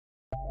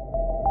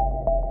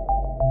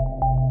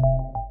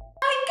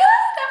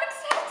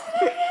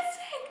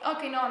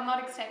okay, no, I'm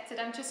not accepted,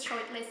 I'm just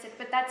shortlisted,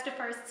 but that's the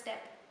first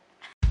step.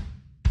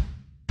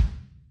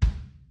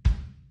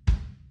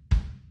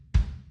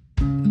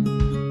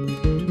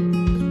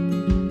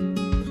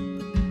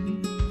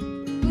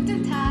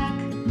 Guten Tag,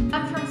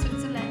 I'm from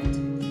Switzerland.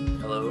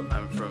 Hello,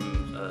 I'm from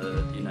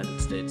the United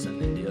States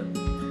and India.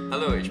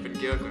 Hallo, ich bin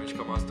Georg und ich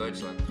komme aus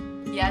Deutschland.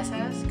 Γεια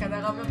σας,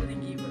 κατάγομαι από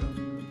την Κύπρο.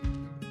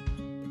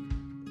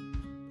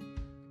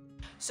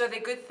 So the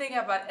good thing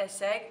about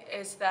ESSEC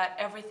is that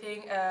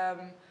everything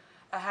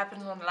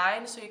happens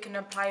online, so you can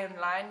apply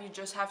online. You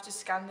just have to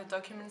scan the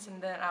documents and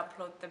then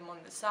upload them on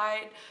the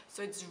site.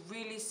 So it's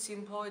really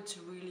simple, it's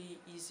really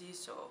easy,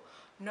 so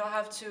you don't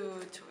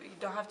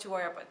have to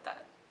worry about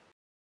that.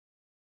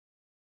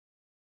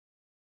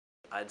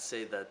 I'd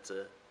say that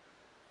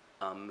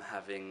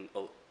having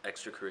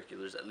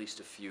extracurriculars, at least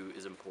a few,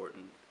 is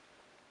important.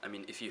 I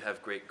mean, if you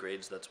have great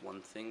grades, that's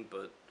one thing,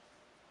 but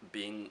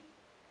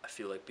I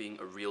feel like being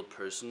a real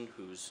person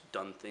who's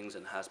done things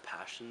and has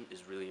passion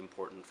is really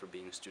important for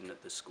being a student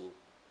at this school.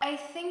 I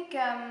think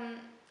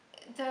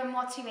the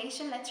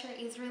motivation letter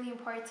is really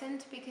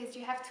important because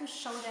you have to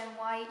show them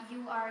why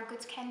you are a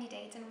good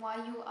candidate and why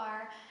you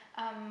are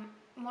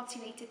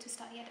motivated to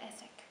study at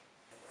ESSEC.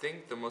 I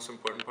think the most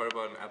important part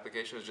about an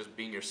application is just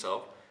being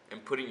yourself and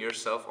putting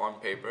yourself on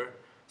paper.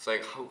 It's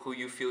like who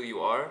you feel you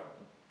are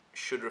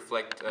should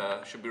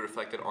be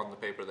reflected on the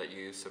paper that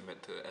you submit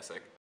to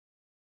ESSEC.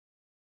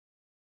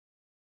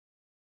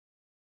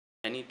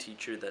 Any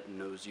teacher that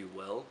knows you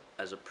well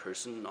as a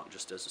person, not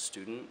just as a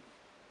student,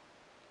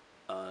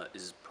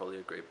 is probably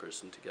a great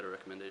person to get a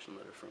recommendation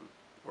letter from,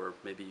 or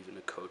maybe even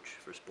a coach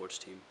for a sports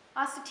team.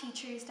 Ask the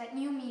teachers that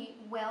knew me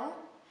well,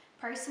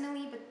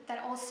 personally, but that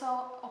also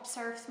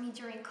observed me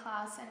during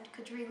class and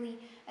could really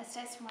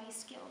assess my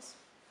skills.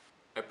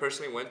 I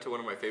personally went to one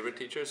of my favorite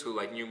teachers who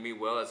knew me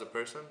well as a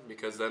person,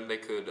 because then they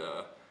could,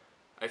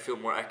 I feel,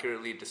 more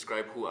accurately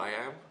describe who I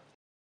am.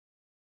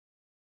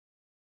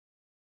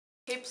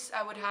 Tips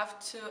I would have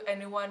to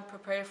anyone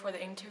prepare for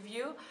the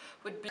interview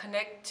would be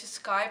connect to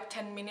Skype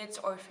 10 minutes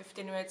or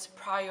 15 minutes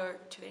prior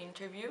to the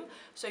interview,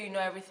 so you know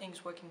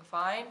everything's working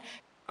fine.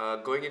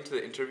 Going into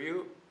the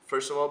interview,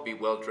 first of all, be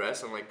well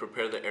dressed and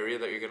prepare the area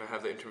that you're going to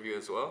have the interview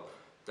as well.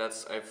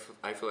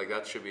 I feel like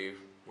that should be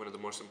one of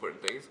the most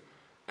important things.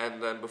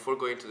 And then before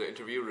going to the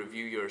interview,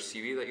 review your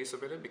CV that you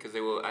submitted, because they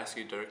will ask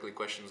you directly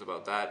questions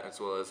about that as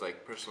well as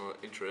personal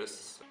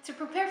interests. To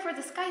prepare for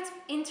the Skype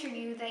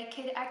interview, they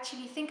could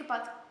actually think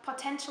about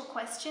potential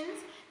questions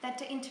that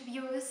the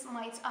interviewers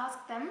might ask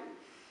them.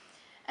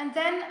 And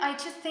then I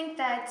just think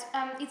that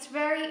it's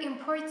very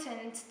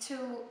important to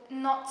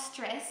not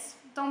stress.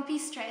 Don't be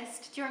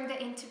stressed during the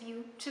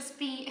interview. Just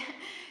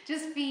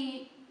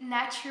be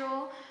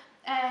natural.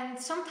 And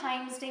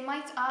sometimes they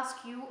might ask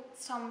you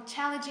some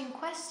challenging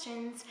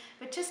questions,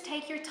 but just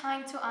take your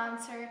time to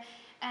answer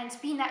and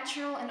be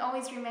natural, and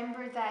always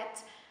remember that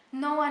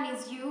no one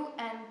is you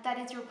and that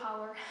is your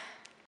power.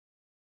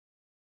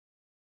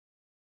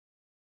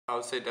 I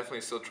would say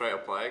definitely still try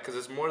apply, because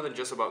it's more than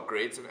just about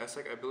grades in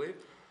ESSEC, I believe.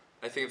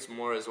 I think it's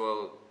more as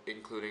well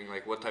including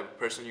what type of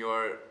person you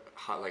are,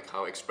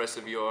 how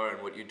expressive you are,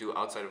 and what you do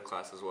outside of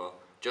class as well,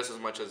 just as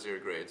much as your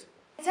grades.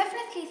 I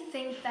definitely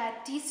think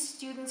that these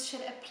students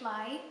should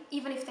apply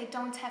even if they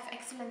don't have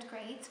excellent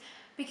grades,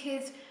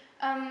 because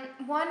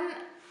one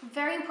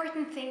very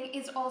important thing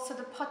is also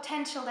the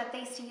potential that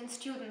they see in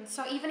students.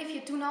 So even if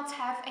you do not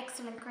have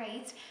excellent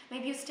grades,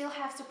 maybe you still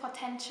have the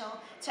potential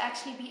to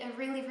actually be a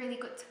really, really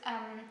good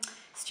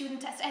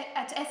student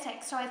at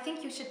ESSEC. So I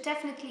think you should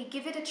definitely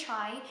give it a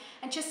try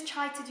and just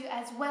try to do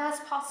as well as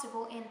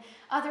possible in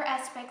other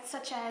aspects,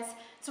 such as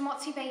the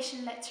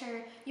motivation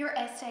letter, your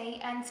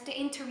essay, and the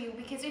interview,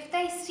 because if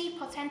they see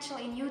potential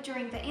in you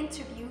during the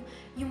interview,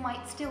 you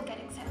might still get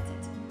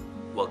accepted.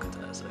 Welcome to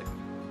ESSEC.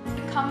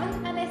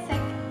 Willkommen an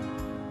ESSEC.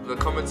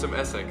 Willkommen zum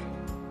ESSEC.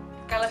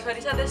 Καλώς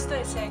ορίσατε στο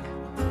ESSEC.